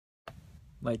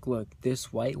Like, look,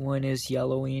 this white one is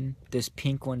yellowing. This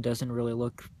pink one doesn't really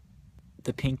look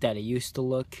the pink that it used to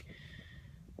look.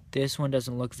 This one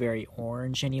doesn't look very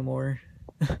orange anymore.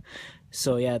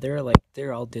 So yeah,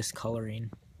 they're all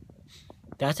discoloring.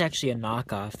 That's actually a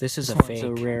knockoff. This is a fake. It's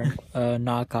a rare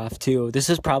knockoff too. This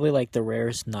is probably like the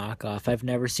rarest knockoff. I've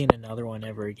never seen another one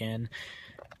ever again.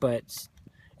 But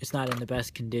it's not in the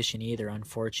best condition either,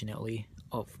 unfortunately.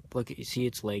 Oh, look, you see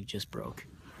its leg just broke.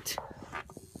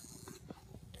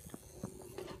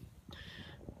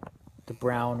 The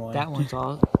brown one.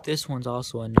 This one's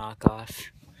also a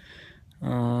knockoff.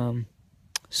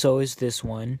 So is this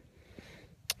one.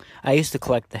 I used to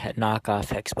collect the knockoff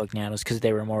Hexbug Nanos because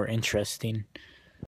they were more interesting.